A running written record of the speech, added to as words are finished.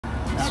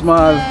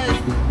small,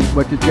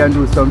 but it can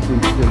do something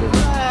still. You know?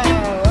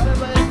 Wow, what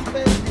am I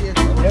spending?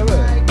 Oh Yeah, well,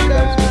 my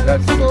God,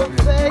 that's I'm so good.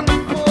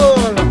 thankful.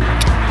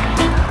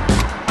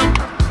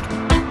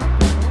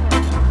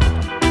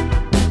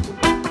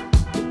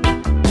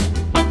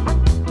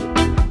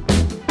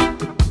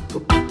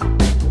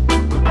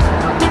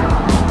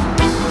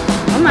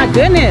 Oh my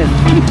goodness.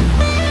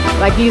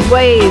 Like these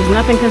waves,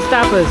 nothing can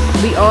stop us.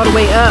 We all the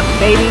way up,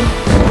 baby.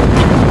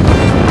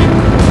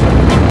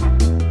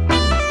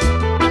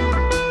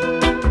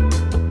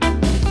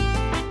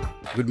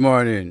 Good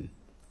morning.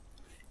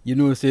 You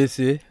know,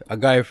 say, a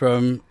guy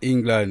from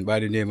England by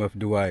the name of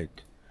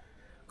Dwight,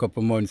 a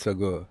couple months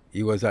ago,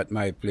 he was at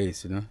my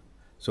place, you know.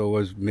 So I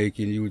was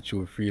making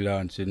YouTube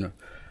freelance, you know,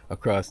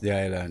 across the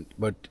island.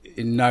 But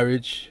in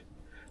Norwich,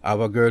 I have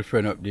a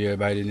girlfriend up there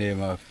by the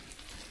name of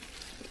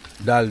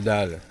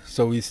Dal.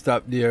 So we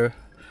stopped there.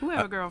 Who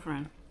have a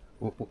girlfriend?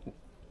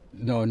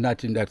 No,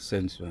 not in that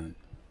sense, man.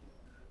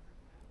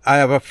 I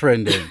have a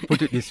friend then.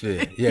 Put it this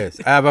way. Yes,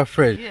 I have a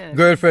friend. Yeah.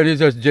 Girlfriend is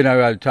just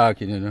general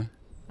talking, you know.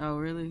 Oh,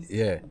 really?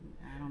 Yeah.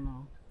 I don't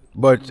know.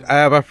 But I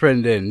have a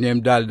friend then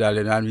named Dal,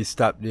 and we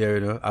stopped there,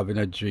 you know, having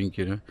a drink,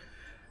 you know.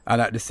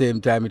 And at the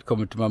same time, it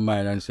come to my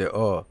mind and say,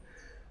 oh,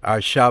 our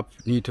shop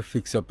need to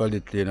fix up a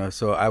little, you know.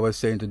 So I was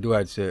saying to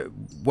Dwight, say,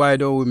 why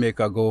don't we make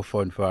a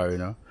GoFund for her, you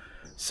know?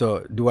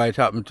 So Dwight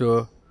happened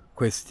to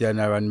question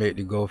her and make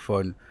the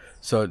GoFund.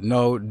 So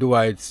now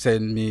Dwight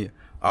send me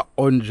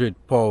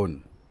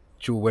 £100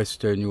 through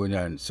Western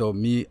Union. So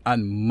me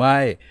and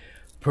my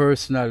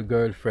personal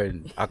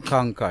girlfriend, a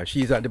conquer,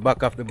 she's at the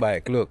back of the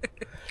bike. Look,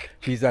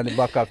 she's on the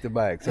back of the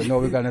bike. So now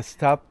we're gonna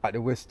stop at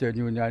the Western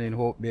Union in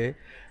Hope Bay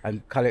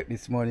and collect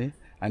this money,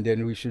 and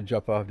then we should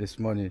drop off this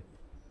money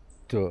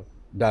to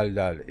Dal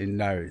in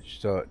Norwich.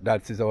 So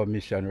that is our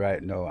mission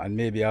right now. And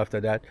maybe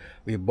after that,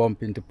 we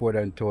bump into Port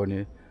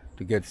Anthony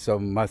to get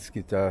some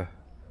mosquito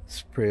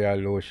spray or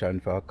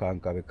lotion for her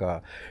conquer,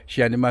 because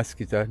she and the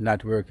mosquito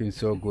not working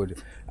so good.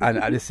 And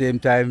at the same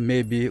time,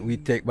 maybe we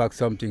take back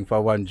something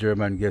for one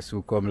German guest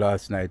who come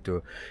last night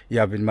too. He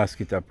having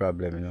mosquito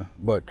problem, you know.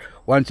 But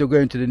once you go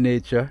into the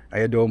nature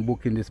and you don't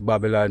book in this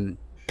Babylon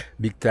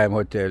big time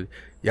hotel,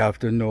 you have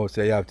to know,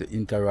 so you have to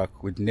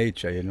interact with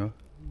nature, you know.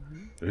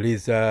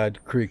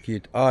 Lizard,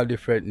 cricket, all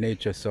different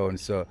nature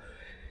sounds. So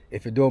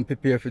if you don't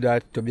prepare for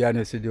that, to be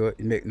honest with you, it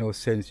make no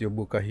sense you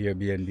book a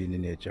Airbnb in the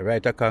nature.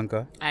 Right,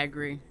 Akanka? I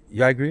agree.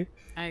 You agree?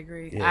 I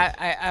agree.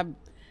 Yes.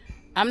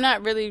 I'm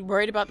not really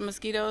worried about the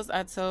mosquitoes.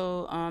 I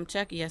told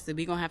Chucky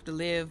yesterday we're gonna have to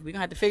live. We're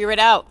gonna have to figure it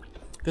out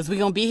because we're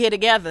gonna be here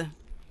together.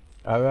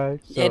 All right.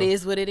 So It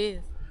is what it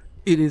is.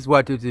 it is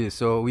what it is.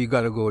 So we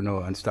gotta go now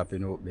and stop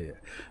in Hope Bay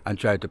and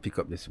try to pick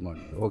up this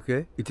money.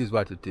 Okay? It is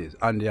what it is.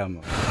 On the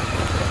hammer.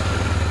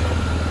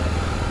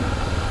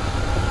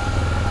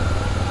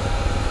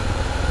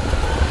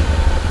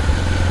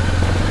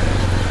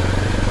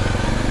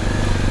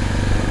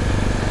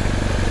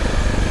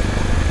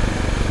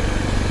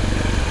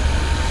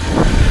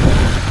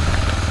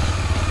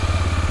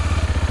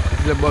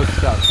 The bus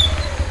stop.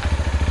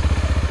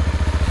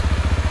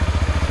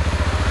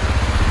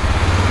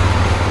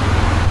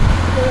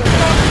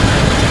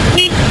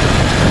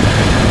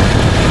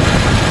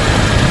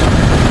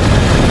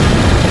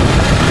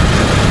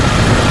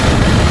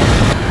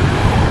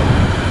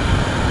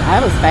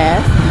 That was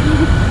fast.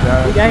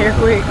 Yeah, We got here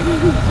quick.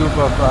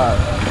 super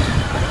fast.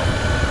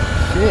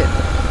 Shit.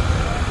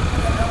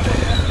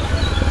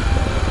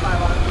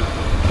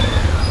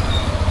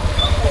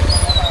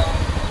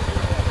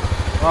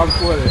 I'm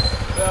cool.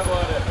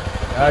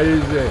 How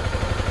is it?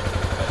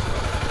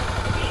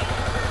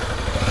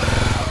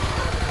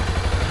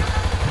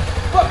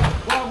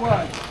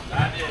 One.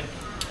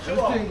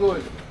 Everything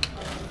good.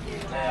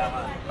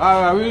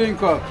 Alright, we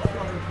link up.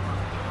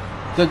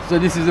 So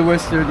this is the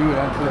Western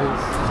Union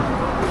place.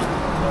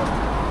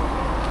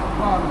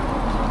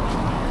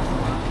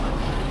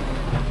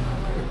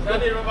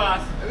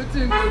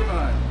 Everything good,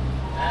 man.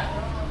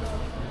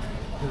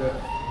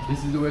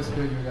 This is the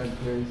Western Union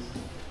place.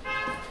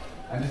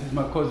 And this is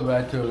my cousin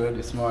I told her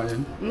this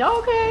morning. No,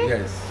 okay.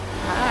 Yes.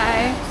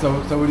 Hi.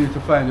 So we need to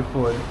find the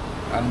phone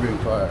and bring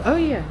for her. Oh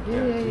yeah.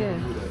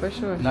 For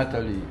sure.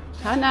 Natalie.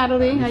 Hi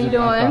Natalie, how you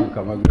doing?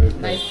 Come on,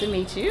 Nice to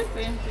meet you.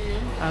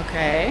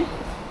 Okay.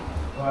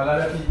 Oh, a lot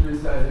of people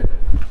inside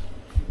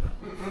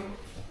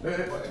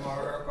there.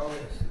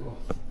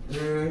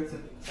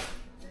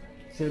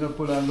 Say no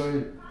pull and go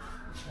in.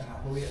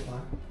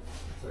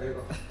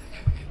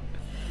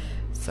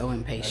 So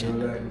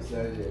impatient.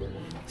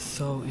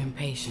 So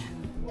impatient.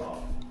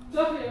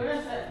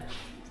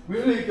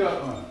 We link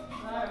up, man.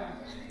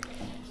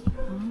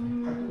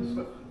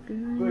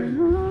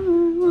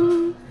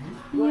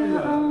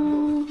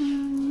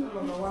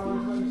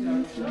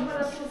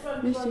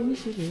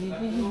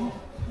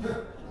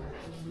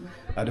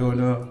 I don't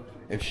know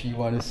if she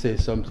want to say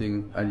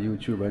something on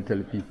YouTube and tell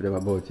people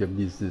about your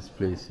business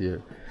place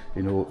here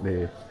in Hope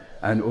Bay.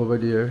 And over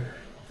there,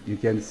 you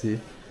can see,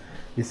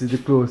 this is the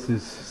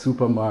closest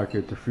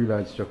supermarket to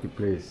Freelance Jockey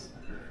Place.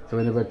 So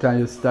whenever time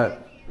you start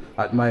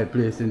at my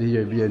place in the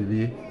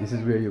Airbnb, this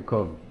is where you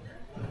come.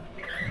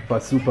 for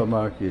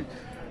supermarket.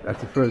 That's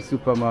the first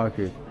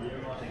supermarket.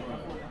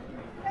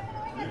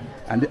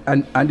 And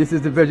this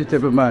is the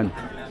vegetable man.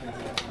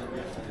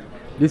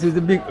 This is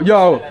the big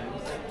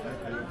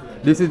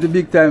This is the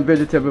big time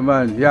vegetable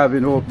man you have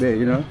in Hope Bay,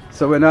 you know.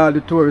 So when all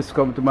the tourists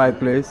come to my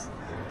place,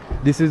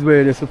 this is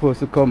where they're supposed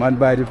to come and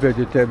buy the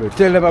vegetable.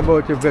 Tell them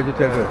about your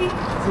vegetable. This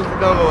is the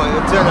number one,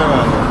 the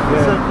general. We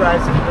sell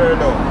prices very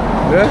low.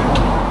 Yeah?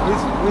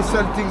 We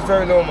sell things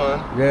very low, man.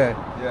 Yeah.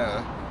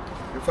 Yeah.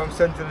 You're from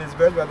St.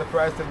 Elizabeth, but the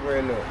price is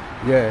very low.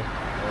 Yeah.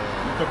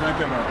 Yeah,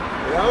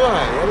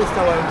 man. You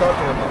understand what I'm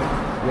talking about?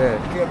 Yeah.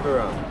 You can't be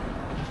wrong.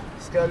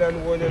 Scallion,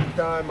 onion,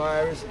 thyme,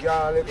 iris,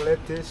 garlic,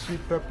 lettuce,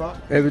 sweet pepper,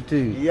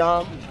 Everything.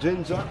 yam,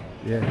 ginger.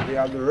 Yeah. We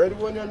have the red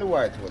one and the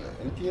white one.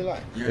 Anything you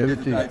like.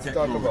 Everything. Let's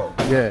talk about.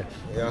 Yeah.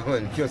 Yeah,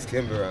 man. Just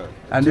came around.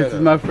 And this is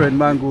my friend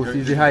Mangoose.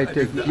 He's the high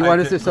tech. You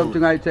want to say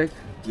something high tech?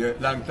 Yeah,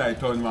 long time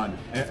town man.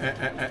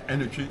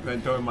 Any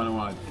treatment town man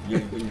want.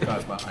 Yeah, you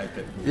call for high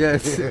tech.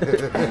 Yes.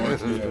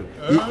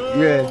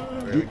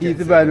 He's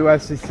the man who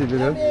assisted, you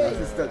know.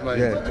 Assistant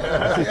manager.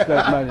 Yeah.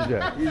 Assistant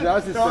manager. He's the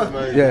assistant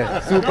manager. Yeah.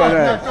 Super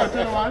nice.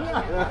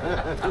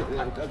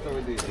 That's what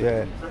we did.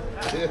 Yeah.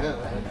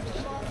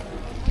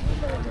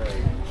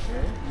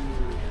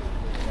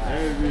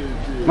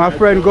 My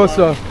friend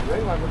Gosso.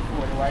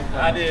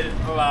 I did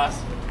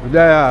last.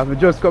 Yeah, we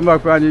just come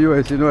back from the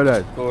US, you know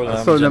that. Cool,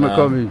 I saw them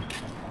coming.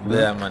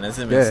 Yeah, man, it's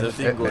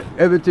everything good.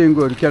 Everything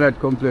good. Cannot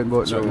complain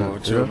about True,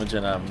 that. true, my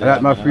general.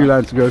 That's my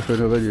freelance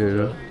girlfriend over there, you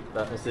know.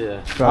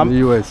 From the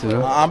US, you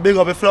know. I'm big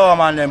up the flower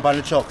man them on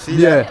the truck, see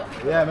Yeah. that?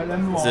 Yeah, man, let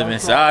me See me,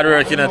 it's hard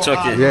work in a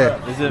truck. Yeah.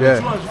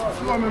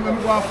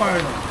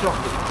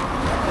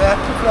 Yeah,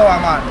 the flower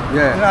man.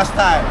 Yeah. In a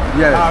style.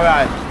 Yeah.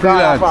 Alright.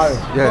 Freelance.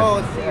 Yeah.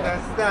 Oh, see that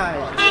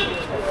style.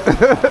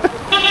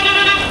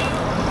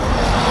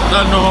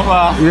 Don't know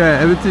about.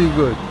 Yeah, everything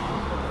good.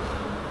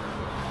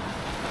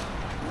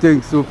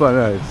 Things super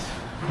nice.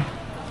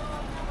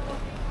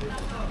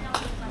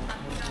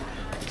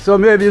 So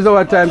maybe it's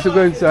our time to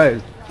go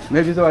inside.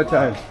 Maybe it's our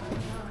time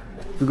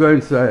to go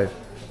inside.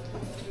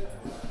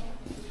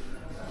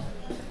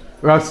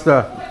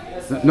 Rasta,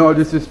 no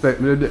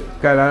disrespect, me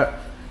kind of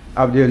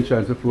have the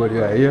entrance before the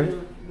guy here.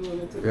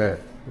 Yeah,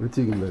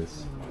 everything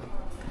is.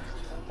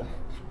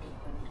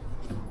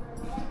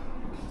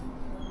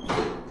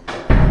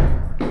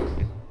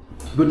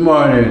 Good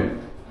morning.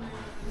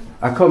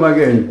 I come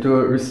again to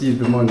receive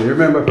the money.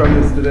 Remember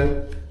from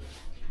yesterday?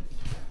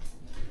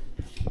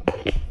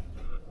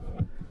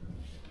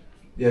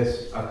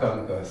 Yes, I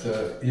come.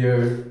 So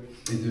here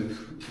is the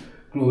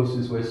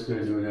closest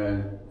Western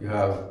Union you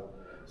have.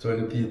 So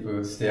many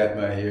people stay at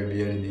my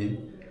Airbnb,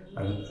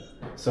 and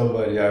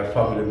somebody, our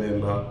family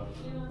member,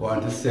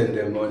 want to send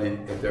them money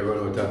if they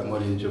run out of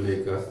money in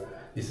Jamaica.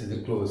 This is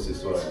the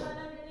closest one.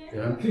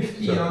 Yeah?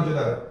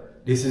 So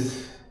this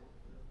is.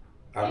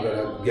 I'm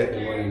gonna get the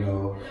money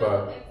now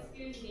for.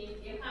 Excuse me,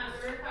 you can't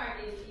record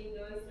it in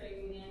the Western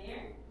Union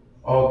here.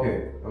 Okay,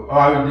 I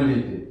will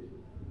delete it.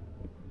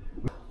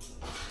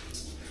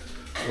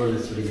 What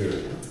is the girl?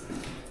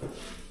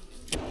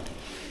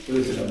 What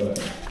is it about?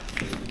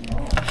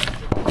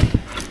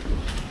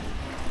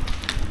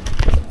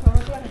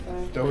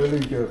 So we'll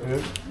link you up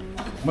here.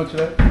 Much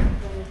left?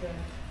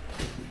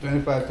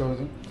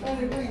 25,000.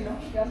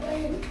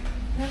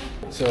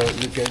 So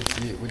you can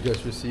see we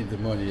just received the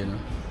money, you know.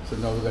 So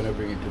now we're gonna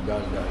bring it to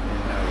Dandal.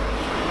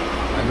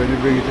 And when you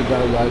bring it to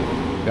Dandal,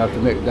 you have to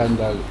make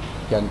Dandal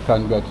can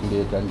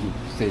congratulate and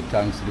say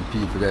thanks to the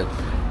people that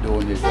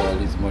donate all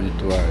this money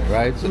to her,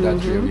 right? So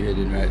that's where we're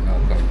heading right now,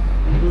 okay?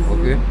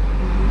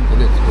 So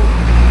let's go.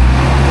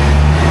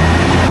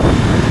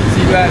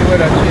 See where the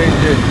weather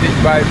changes bit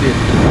by bit.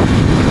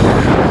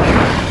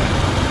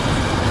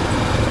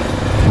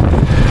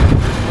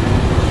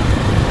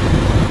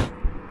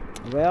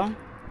 Well,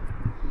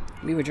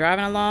 we were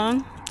driving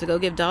along to go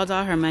give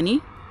Dada her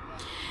money,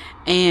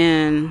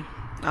 and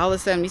all of a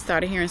sudden we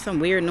started hearing some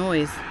weird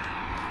noise.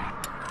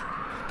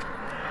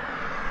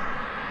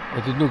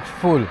 But it looks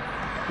full.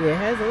 Yeah, it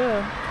has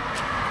oil.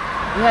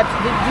 Did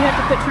you have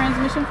to put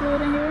transmission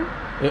fluid in here?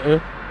 No?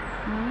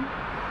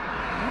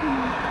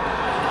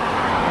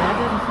 That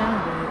doesn't sound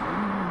good.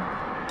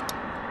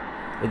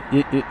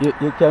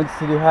 You can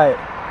see the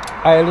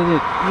oil in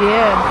it.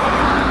 Yeah.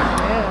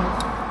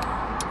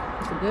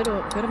 It's a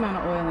good amount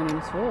of oil in it.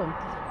 It's full.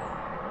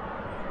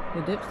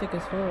 The dipstick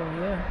is full,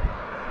 yeah.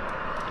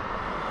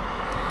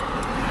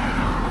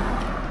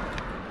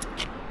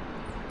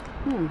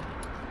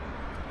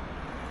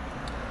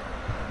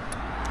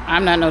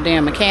 I'm not no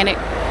damn mechanic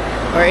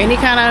or any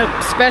kind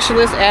of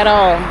specialist at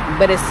all,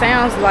 but it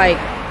sounds like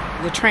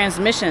the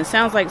transmission. It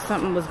sounds like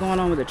something was going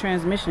on with the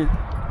transmission.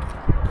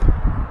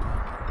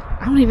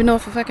 I don't even know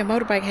if a fucking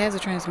motorbike has a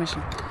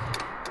transmission.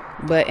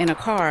 But in a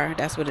car,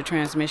 that's what the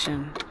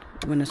transmission,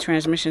 when the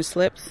transmission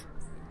slips,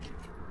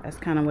 that's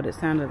kind of what it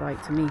sounded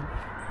like to me.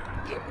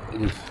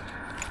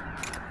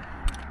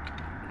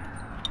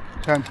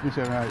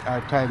 Transmission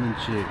are timing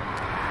chain.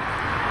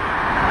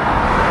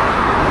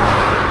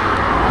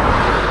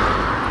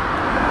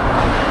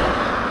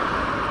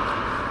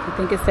 You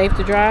think it's safe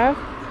to drive?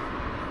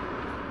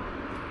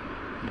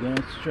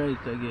 gonna try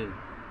it again.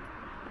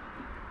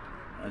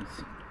 And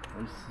see,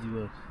 let's see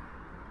what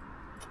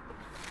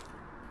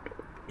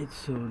it's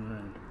so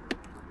nice.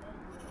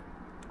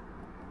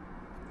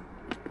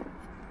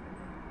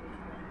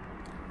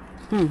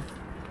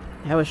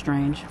 That was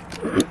strange.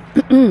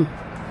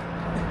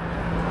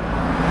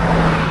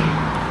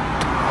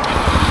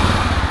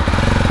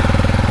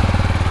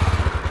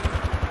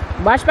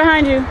 Watch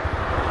behind you.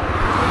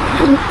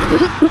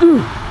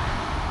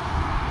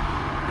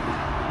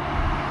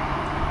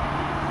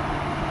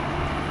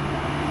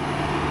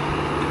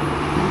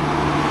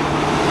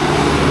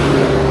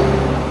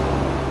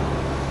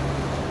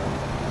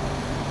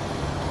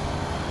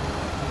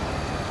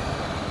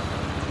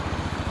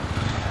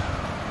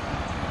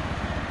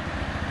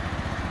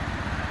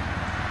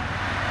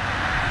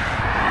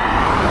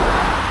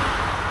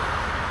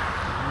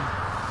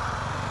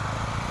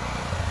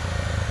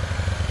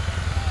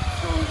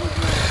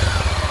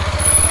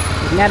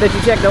 Now that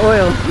you check the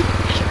oil.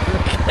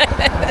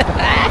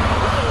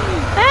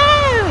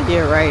 Ah,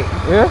 you're right.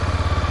 Yeah?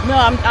 No,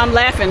 I'm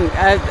laughing.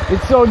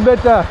 It sounds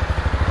better.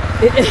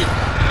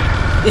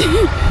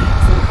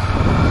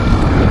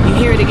 You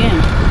hear it again.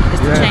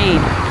 It's the Yeah.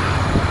 chain.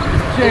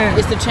 Chain.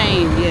 It's the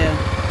chain,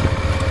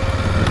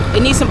 yeah.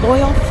 It needs some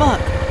oil? Fuck.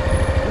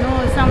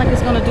 No, it sounds like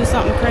it's gonna do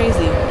something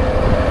crazy.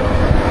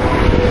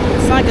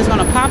 It sounds like it's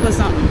gonna pop or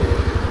something.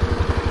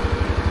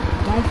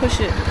 Don't push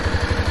it.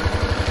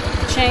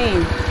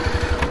 Chain.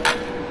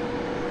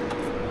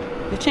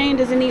 The chain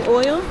doesn't need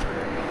oil?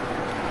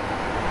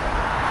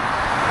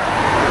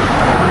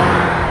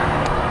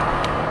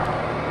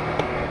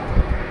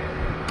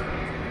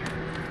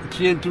 The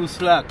chain too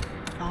slack.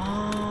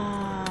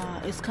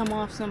 Ah, it's come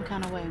off some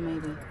kind of way,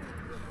 maybe.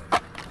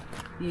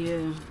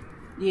 Yeah.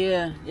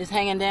 Yeah, it's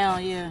hanging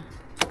down, yeah.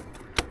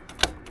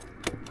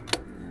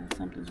 Yeah,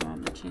 something's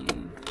wrong with the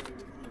chain.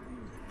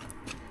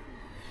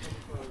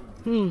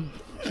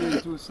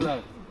 Chain too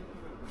slack.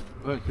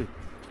 Okay.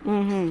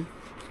 Mm-hmm.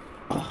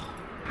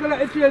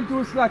 The chain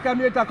too slack. I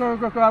made a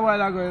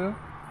while ago, you know.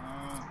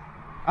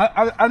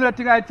 Another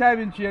thing I time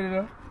in chain, you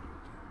know.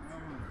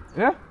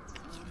 Yeah?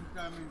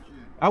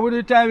 I would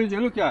do time in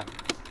chain. Look here.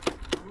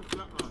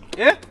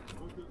 Yeah?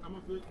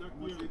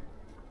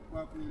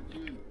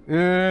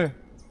 Yeah.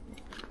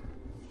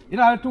 You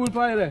know the tool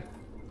for you there?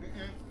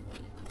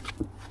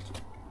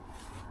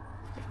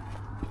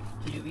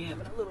 Yeah, we have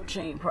a little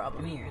chain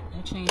problem here.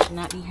 That chain should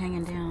not be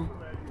hanging down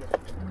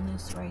on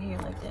this right here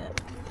like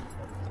that.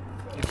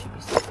 There should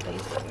be some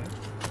space there.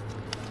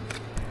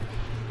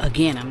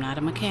 Again, I'm not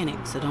a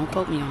mechanic, so don't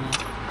quote me on that.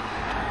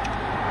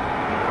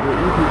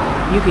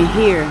 You can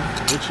hear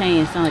the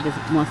chain sound like it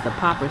wants to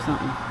pop or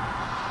something.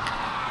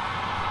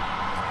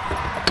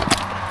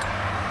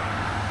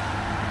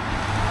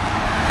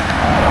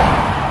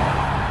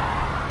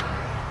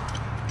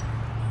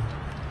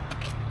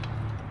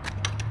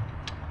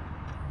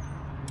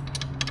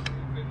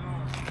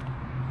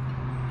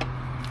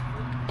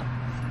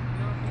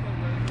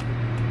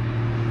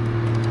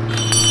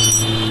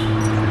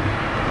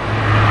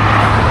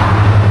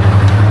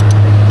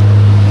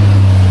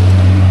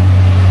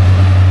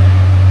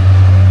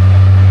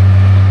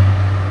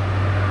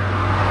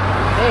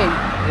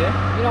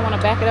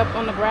 Back it up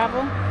on the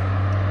gravel,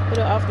 put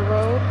it off the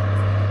road.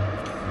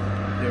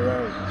 You're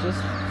right.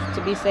 Just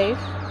to be safe.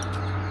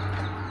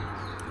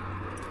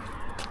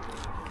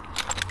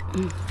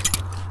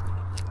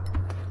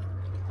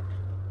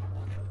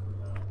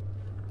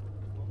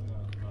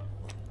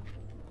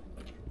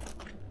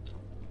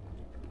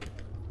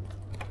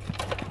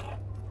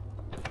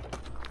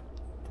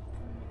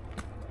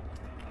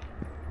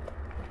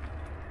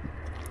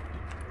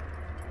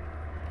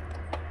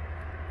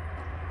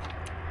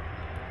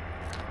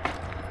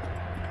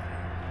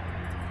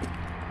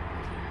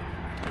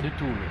 The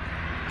tool.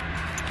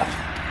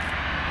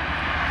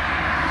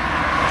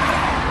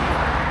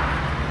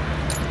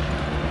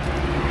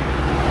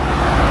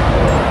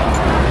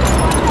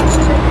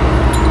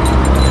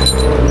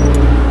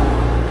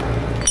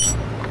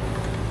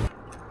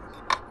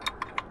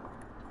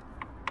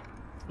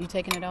 You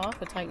taking it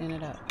off or tightening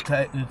it up?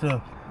 Tighten it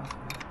up.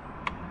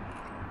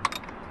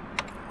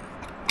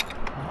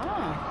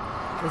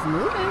 Ah, it's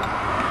moving.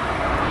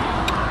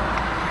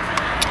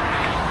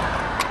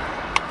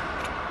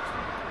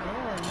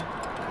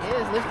 Yeah,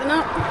 it's lifting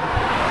up.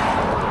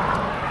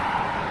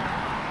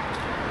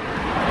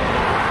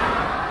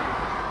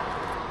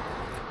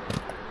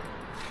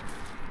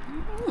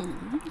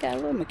 Got a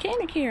little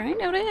mechanic here. I didn't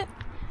know that.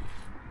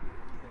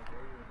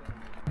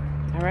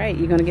 All right,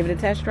 you gonna give it a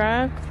test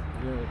drive?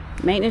 Yeah.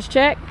 Maintenance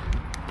check.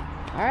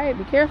 All right,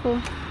 be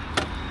careful.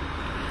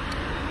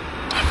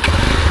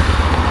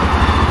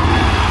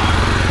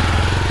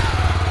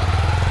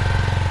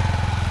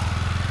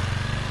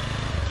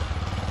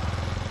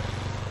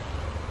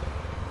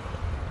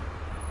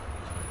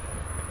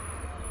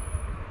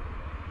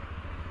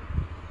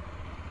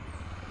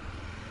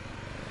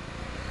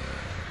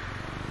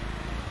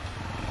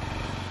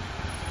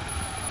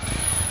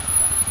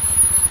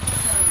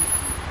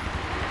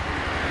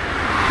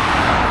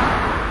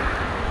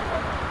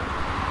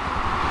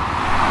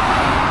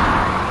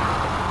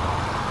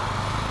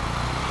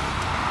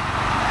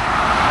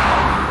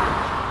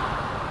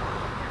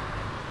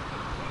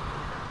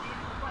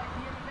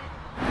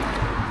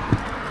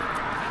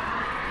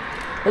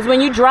 Because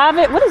when you drive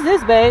it, what is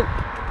this, babe?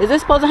 Is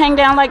this supposed to hang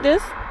down like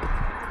this?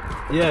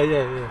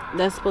 Yeah.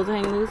 That's supposed to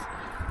hang loose?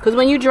 Because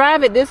when you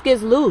drive it, this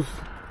gets loose.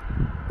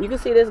 You can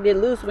see this get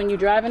loose when you're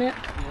driving it.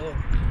 Yeah.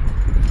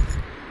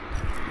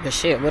 But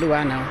shit, what do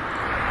I know?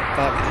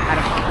 Fuck,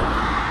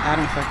 I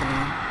don't fucking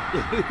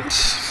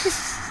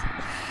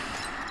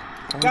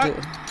know.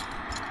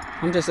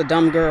 I'm just a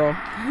dumb girl.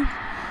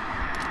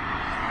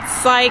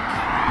 Psych.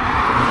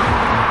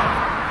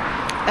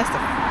 That's the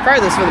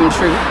furthest from the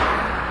truth.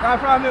 I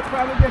probably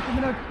get him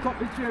in a cup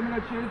of chair, in a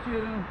chair.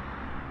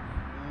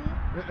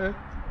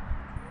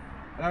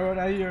 That's what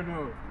I hear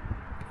now.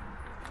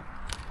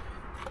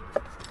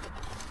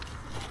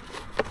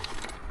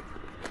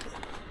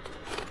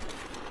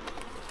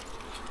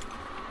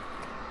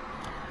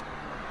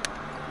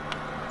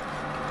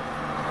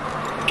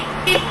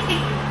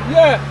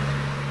 Yeah.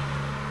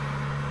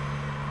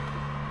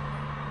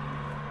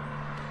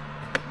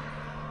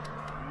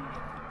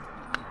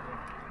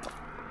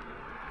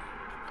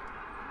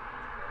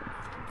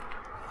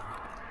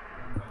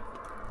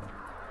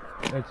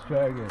 Let's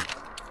try again.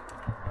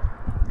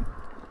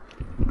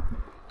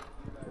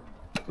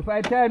 If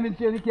I time it,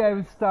 you can't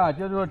even start.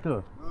 You know what to?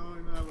 No,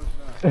 you never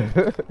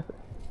start.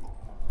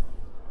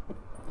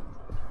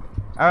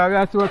 Alright,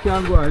 that's what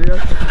I'm going,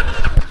 yeah?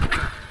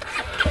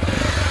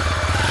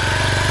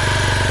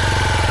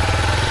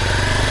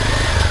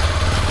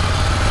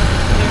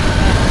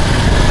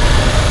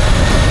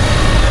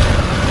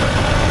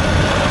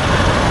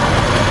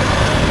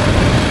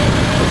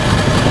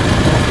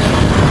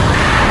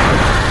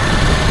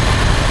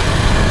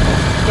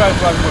 Try it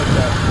one more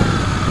time.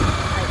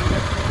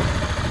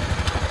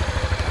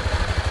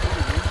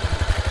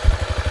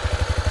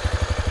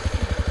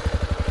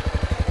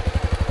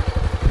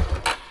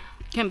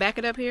 Can back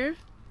it up here,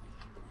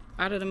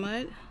 out of the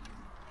mud,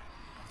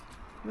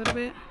 a little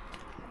bit.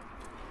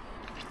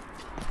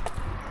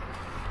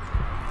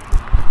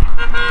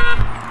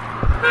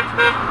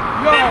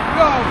 Go!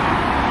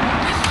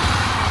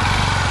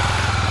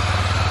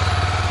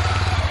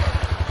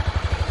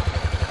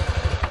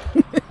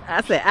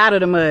 I said out of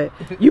the mud.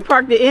 You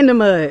parked it in the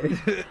mud.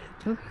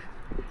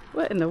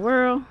 What in the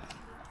world?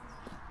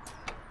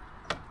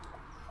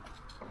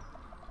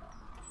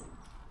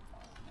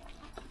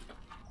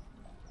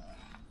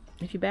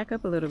 If you back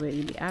up a little bit,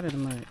 you'd be out of the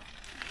mud.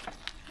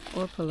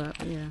 Or pull up,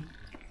 yeah.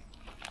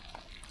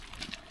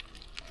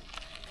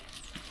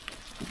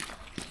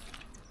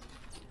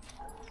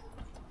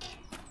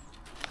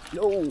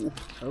 Oh,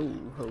 oh.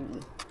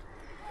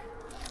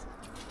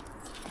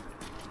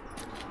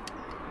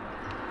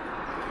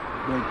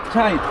 They're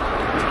tight.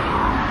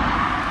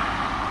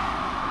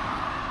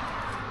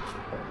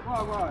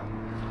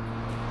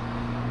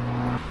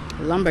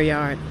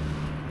 Lumberyard.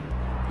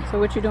 So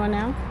what you doing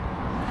now?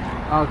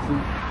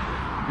 Asking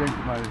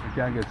gentleman if we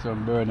can get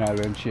some burn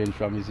oil and change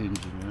from his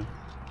engine, you know?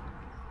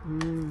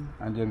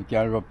 And then we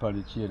can rub on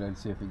the chain and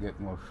see if we get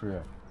more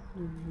freer.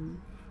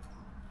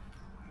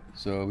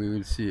 So we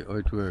will see how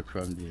it works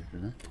from there, you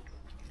know?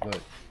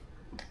 But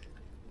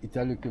it's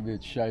a little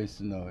bit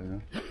shiesty now, you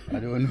know? I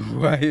don't know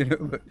why, you know,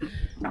 but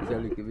it's a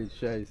little bit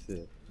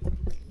shiesty.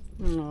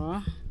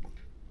 Aww.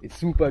 It's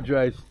super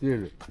dry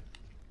still.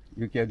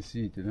 You can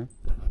see it, you know?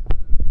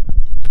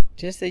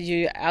 Just as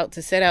you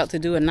set out to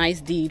do a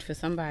nice deed for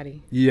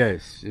somebody.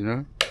 Yes, you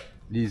know?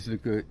 These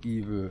little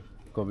evil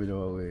coming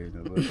our way, you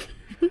know? But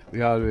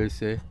we always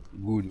say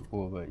good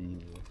over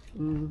evil.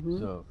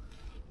 So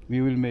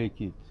we will make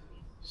it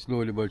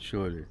slowly but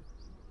surely.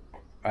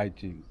 I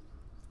think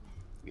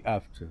we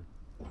have to.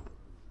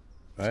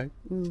 Right?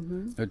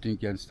 Nothing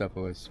can stop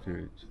our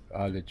spirit.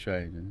 All the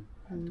trying, you know,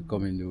 to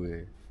come in the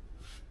way.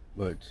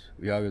 But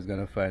we always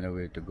gonna find a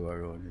way to go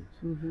around it.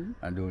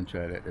 And don't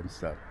try to let them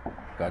stop.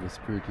 Because the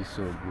spirit is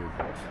so good.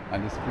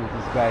 And the spirit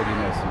is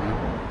guiding us, you know.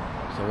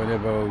 So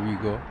wherever we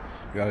go,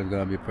 we're always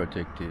gonna be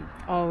protected.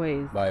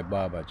 Always. By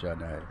Baba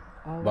Janai.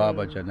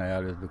 Baba Janai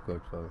always look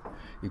out for.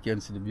 You can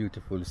see the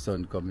beautiful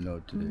sun coming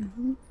out today.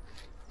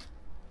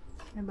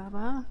 Hey,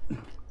 Baba.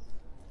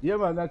 Yeah,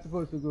 man, that's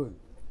supposed to go.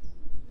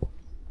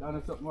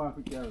 That's something more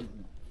for carry.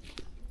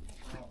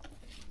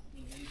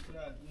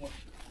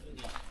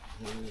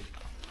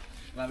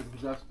 Now a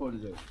piece of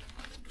sponge. Or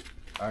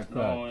cloth.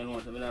 No, I don't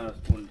want a banana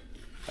spoon.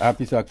 A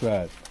piece of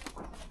cloth.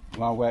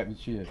 One wipe the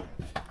chain.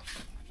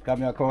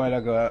 Come here, come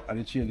here, go and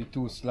the chain is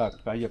too slack.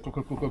 Because you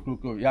click.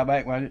 Yeah,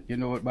 bike, man. You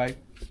know what bike?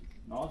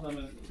 No, so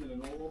I'm still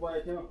no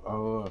bike, you know.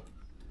 Oh.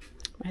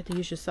 I have to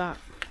use your sock.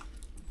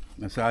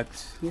 The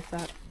socks? Your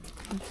sock.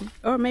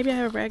 Or maybe I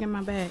have a rag in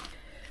my bag.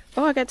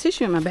 Oh, I got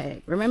tissue in my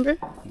bag. Remember?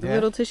 The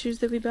little tissues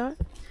that we bought?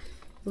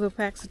 Little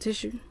packs of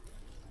tissue.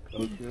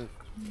 Okay.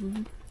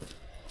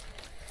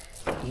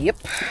 Yep.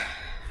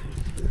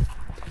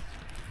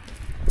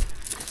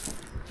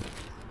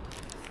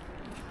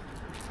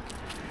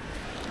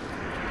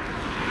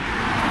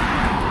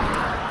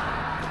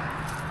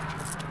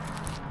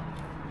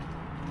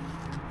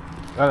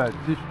 Alright,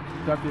 this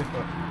stop here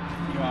first.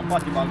 You want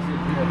party bags?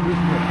 Yeah, this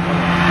one.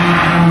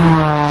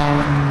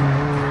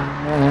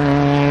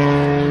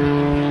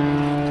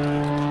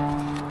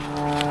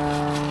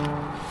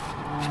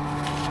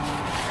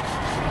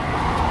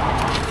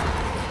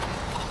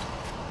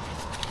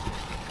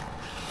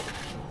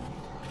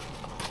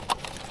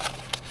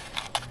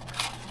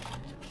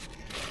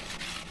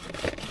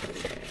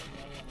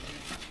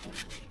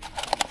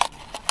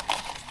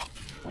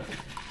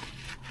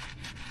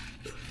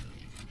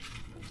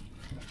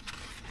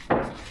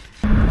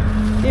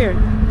 here.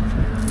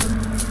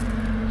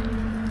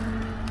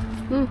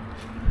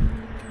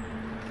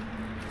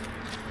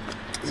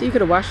 So you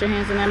could have washed your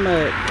hands in that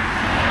mud, in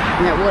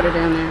that water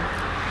down there.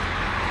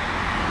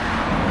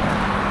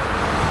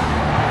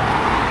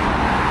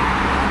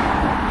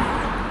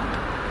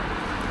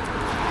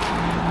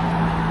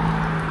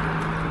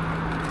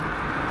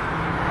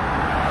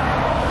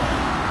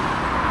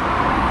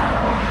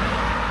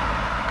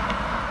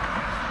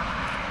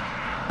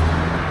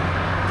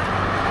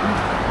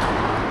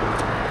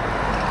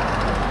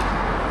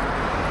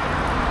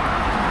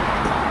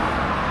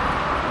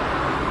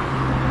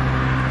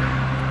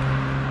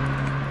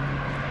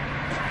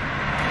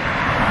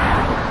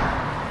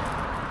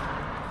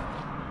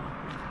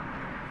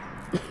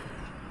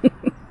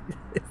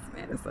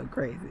 So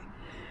crazy.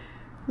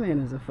 Man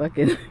is a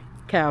fucking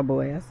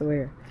cowboy, I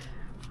swear.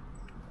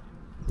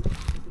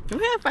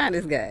 Where I find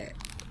this guy?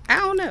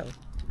 I don't know.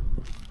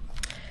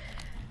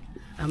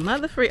 A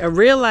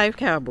real life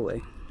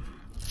cowboy.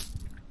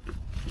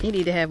 He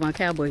need to have on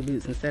cowboy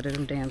boots instead of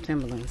them damn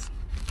Timberlands.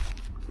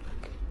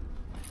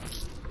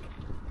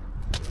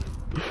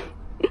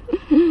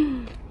 It's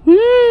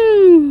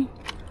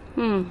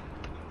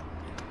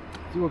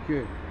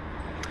okay.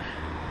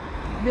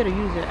 You better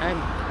use it. I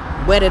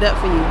wet it up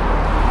for you.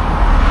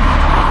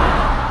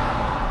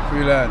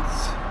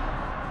 Freelance.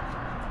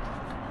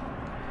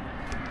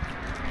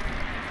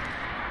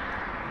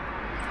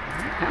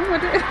 I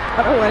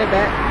don't want it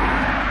back.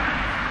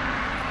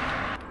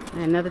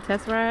 Another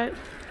test ride?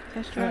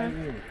 Test drive?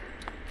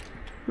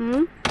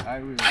 I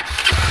will.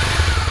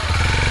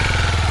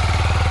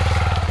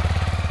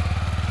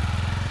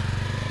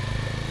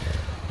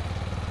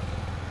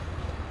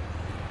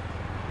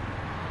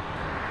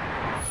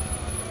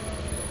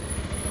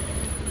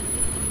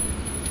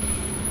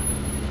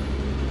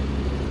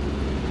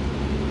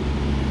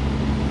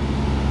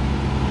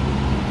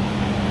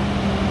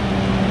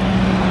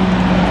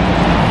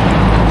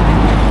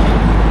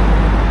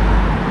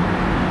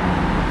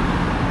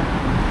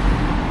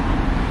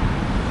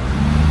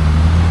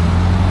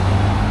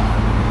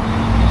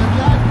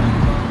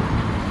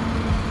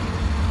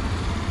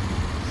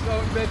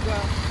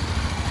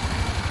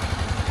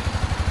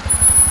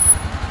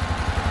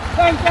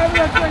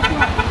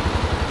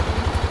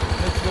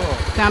 Let's go.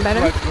 Sound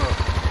better? Let's go.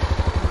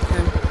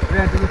 Okay. We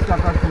have to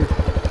stop at this.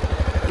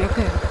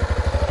 Okay.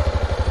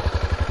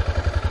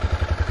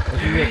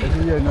 Let's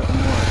hear nothing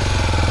more.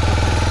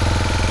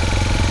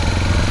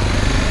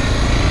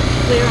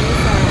 Clear on this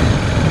side.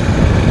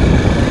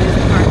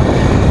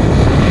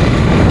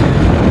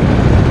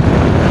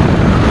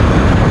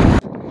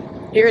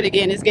 Hear it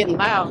again, it's getting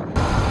loud.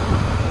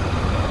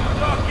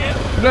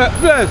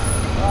 Bless.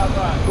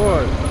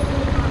 Good.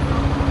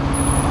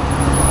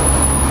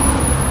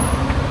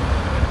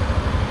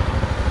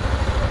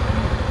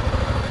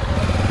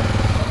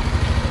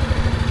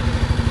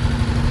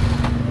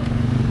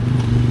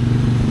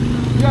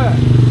 Yeah.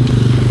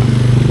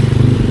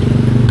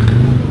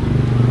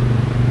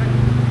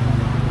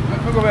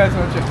 Let's go back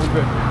and check the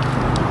bed.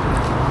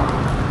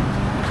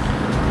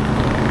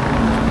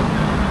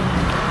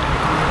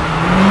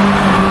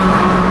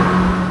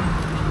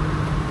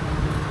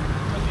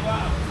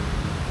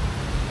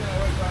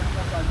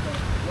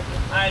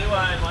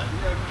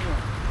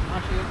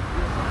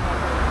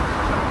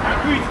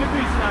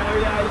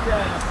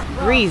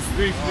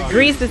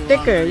 Grease is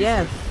thicker,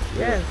 yes.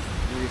 Yes.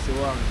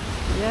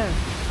 Yes.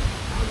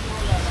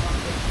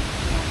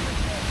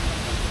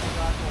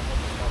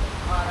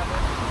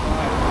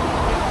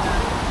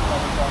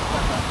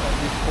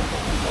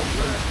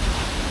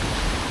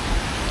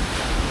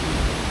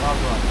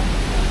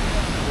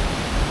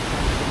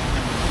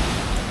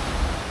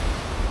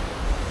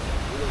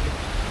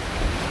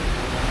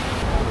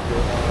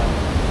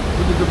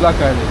 What did the black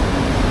eye do?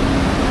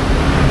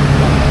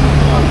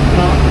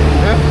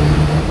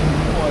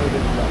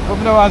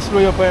 Come now and slow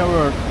you up on your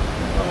work.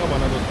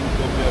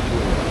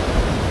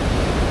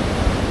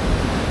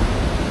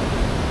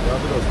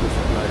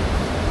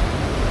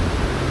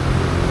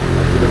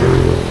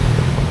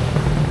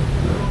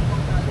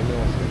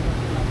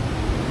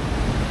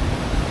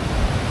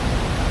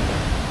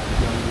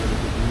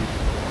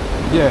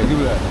 Yeah, give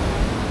it that.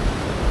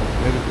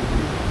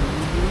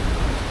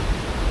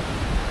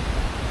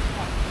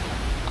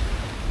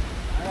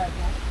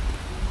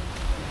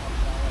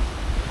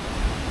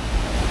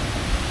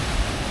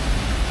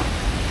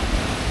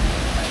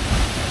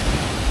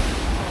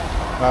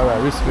 All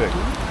right, respect.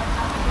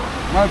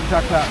 My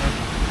that.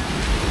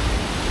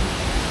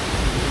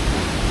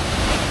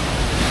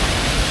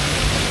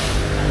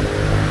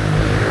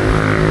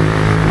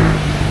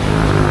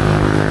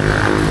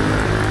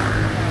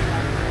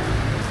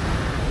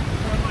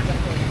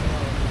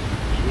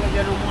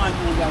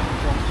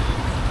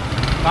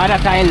 Para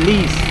tayo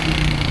lease.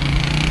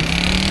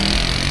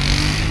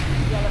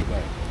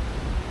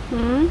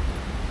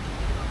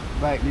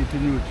 Bike need to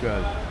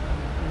neutral.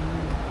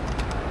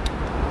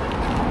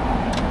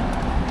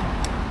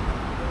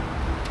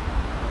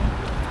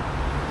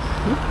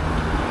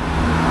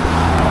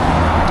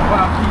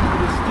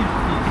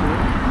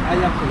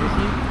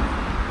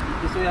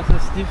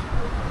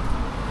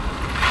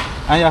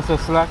 And you have to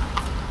slack?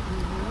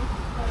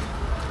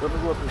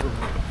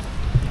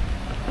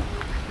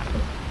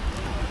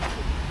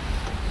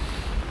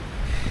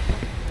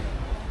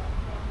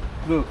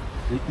 Look,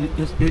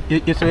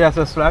 you say you have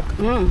to slack?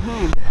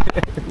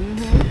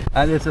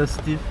 And it's so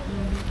stiff.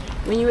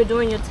 When you were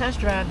doing your test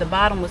drive, the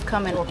bottom was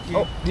coming.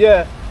 Oh,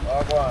 yeah.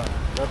 Oh, go on.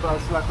 That's all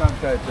slack and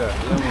tight there.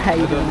 How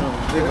you doing?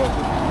 You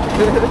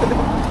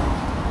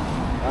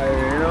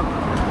know?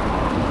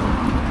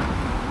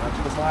 That's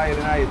just higher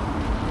than height.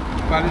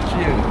 By the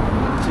chain.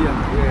 Yeah.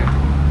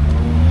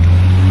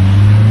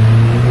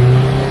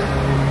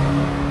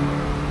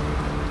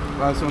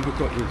 Why some to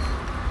cut this?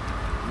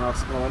 No,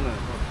 small now.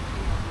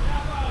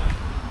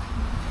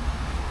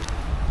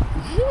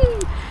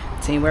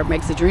 Teamwork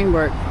makes the dream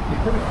work.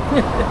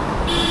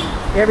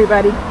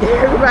 everybody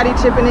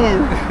chipping in.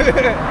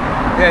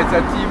 Yeah, it's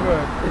a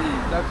teamwork.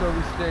 That's why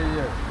we stay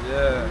here.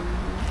 Yeah.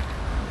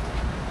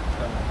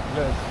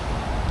 Yes.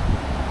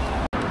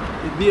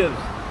 It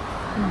behaves.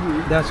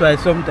 That's why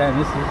sometimes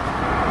you see,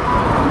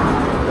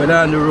 when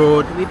I'm on the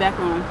road, We back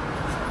on.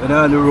 when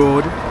I'm on the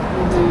road,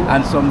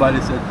 and somebody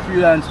said,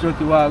 freelance truck,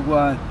 you want to go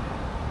and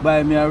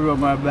buy me a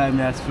rum or buy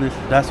me a spliff.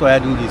 That's why I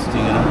do this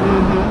thing, you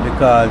know,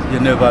 because you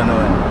never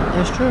know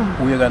That's true.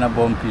 who you're going to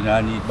bump in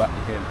and need back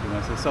the help, you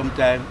know. So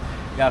sometimes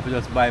you have to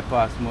just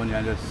bypass money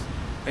and just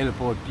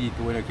help out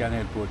people when you can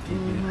help out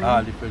people in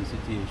all different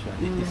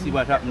situations. You see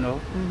what happened now?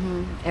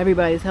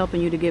 Everybody's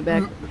helping you to get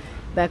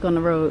back on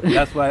the road.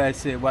 That's why I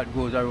say what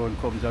goes around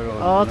comes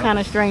around. All you know? kind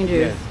of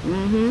strangers. Yes.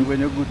 So when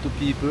you're good to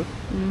people,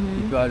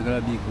 people are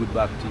going to be good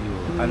back to you.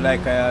 And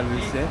like I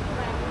always say,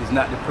 it's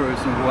not the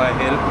person who I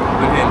help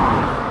will help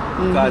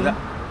you. Because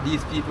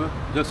these people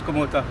just come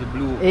out of the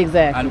blue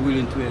Exactly. and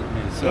willing to help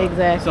me. So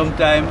Exactly.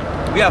 sometimes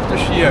we have to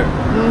share.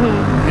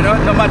 You know,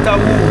 no matter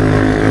who.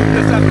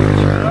 Just have to keep,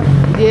 you know?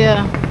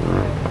 Yeah.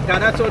 Because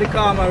that's how the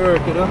karma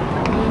work, you know?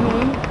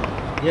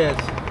 Yes.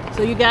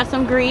 So you got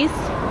some grease.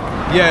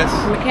 Yes.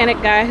 The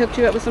mechanic guy hooked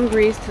you up with some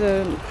grease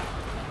to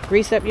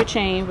grease up your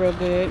chain real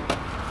good.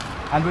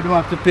 And we don't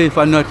have to pay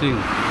for nothing.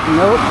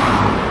 Nope.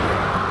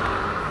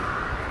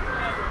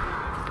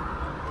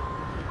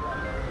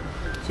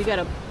 So you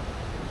gotta,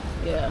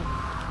 yeah.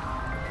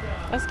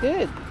 That's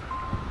good.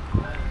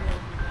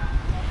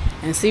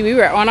 And see, we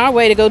were on our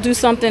way to go do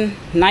something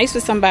nice for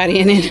somebody,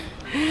 and then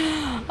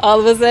all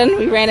of a sudden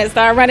we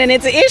started running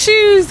into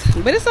issues.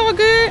 But it's all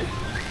good,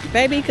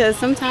 baby, because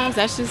sometimes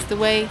that's just the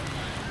way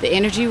the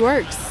energy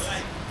works.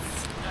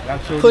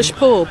 Push,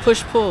 pull,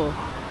 push, pull.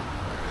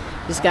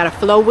 Just gotta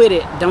flow with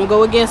it. Don't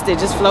go against it,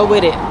 just flow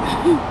with it. I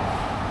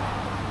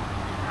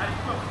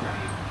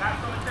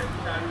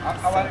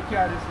want to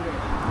carry this today.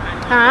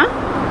 Huh?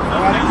 I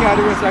want to carry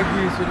the rest of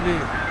grease with me.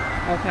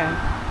 Okay.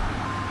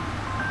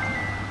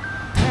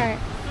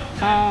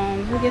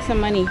 Alright. We'll get some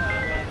money.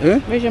 Huh?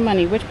 Where's your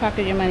money? Which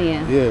pocket your money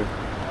in? Yeah.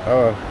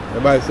 Oh,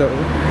 you buy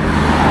something?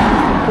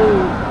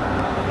 Food.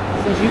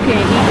 Since you can't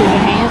eat because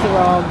your hands are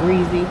all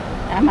greasy,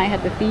 I might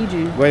have to feed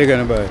you. What are you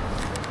going to buy?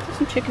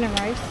 Some chicken and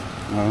rice.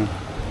 Oh.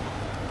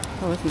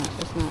 Oh, it's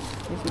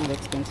not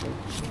expensive.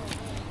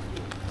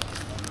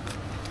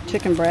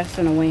 Chicken breast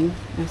and a wing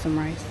and some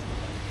rice.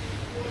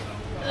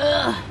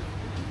 Ugh.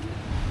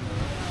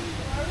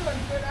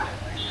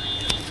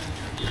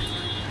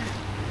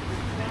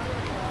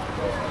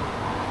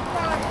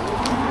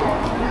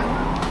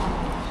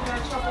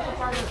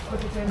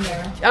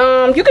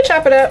 You can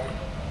chop it up.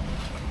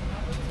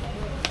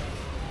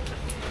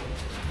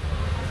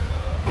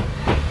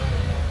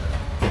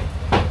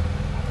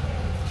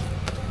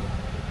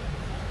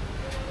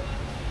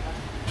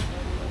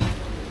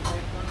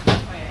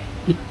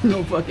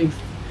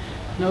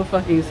 No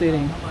fucking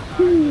sitting.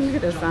 Look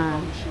at the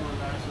sign.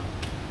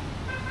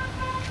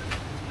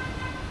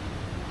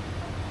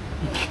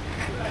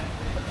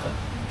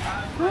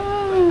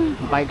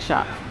 Bike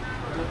shop.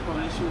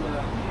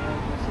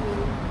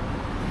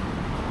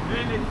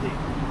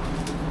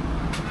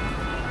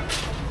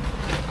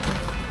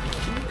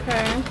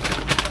 Okay.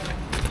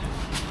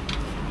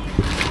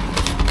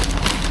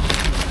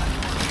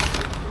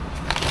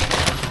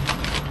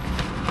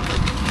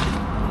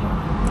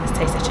 Let's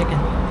taste the chicken.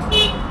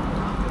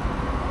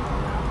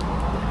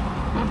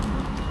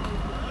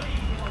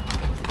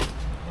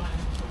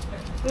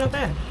 Not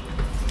bad.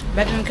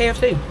 Better than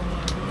KFC.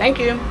 Thank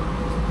you.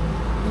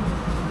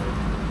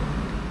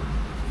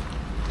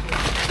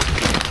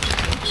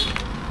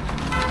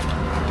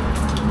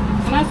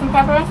 Can I have some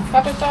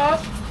pepper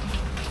sauce?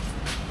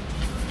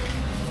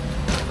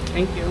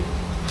 Thank you.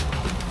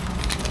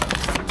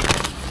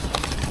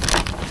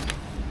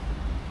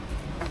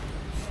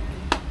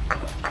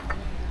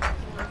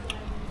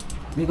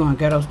 We're going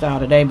ghetto style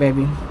today,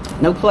 baby.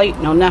 No plate,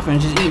 no nothing.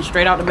 Just eating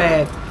straight out the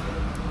bag.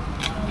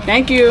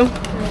 Thank you.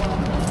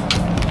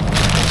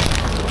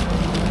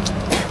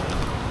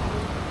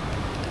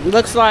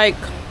 Looks like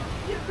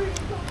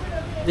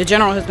the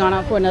general has gone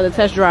out for another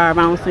test drive.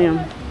 I don't see him.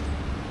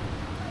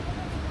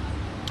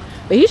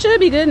 But he should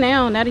be good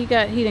now. Now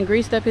that he done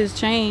greased up his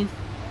chain.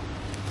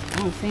 I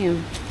don't see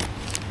him.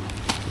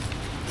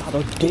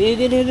 I'll dig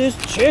into this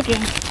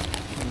chicken.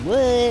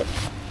 What?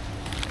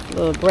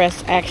 Little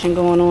breast action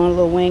going on, a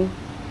little wing.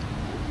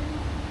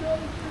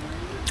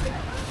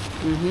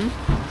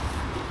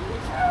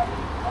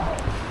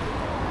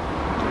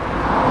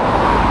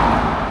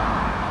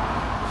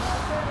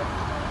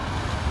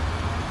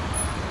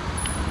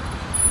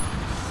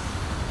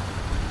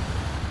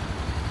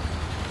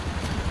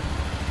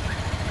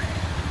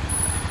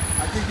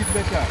 I think it's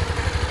better.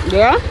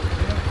 Yeah?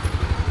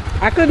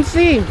 I couldn't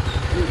see.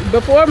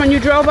 Before, when you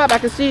drove up, I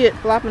could see it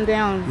flopping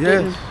down.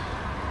 Yes.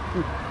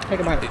 Take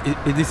a bite.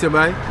 Is this your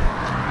bite?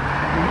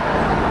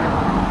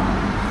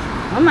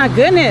 Oh my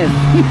goodness.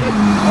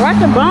 I like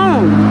the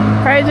bone.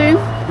 Crazy.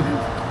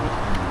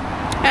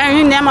 And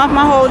you name off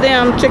my whole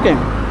damn chicken.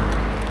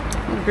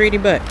 Greedy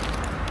butt.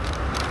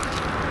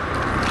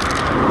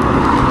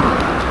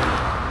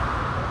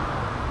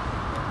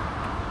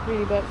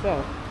 Greedy butt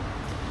so.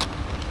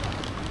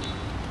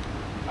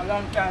 A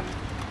long time.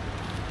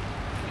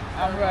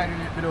 I'm riding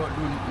it without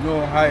doing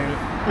no high.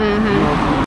 Mm-hmm. No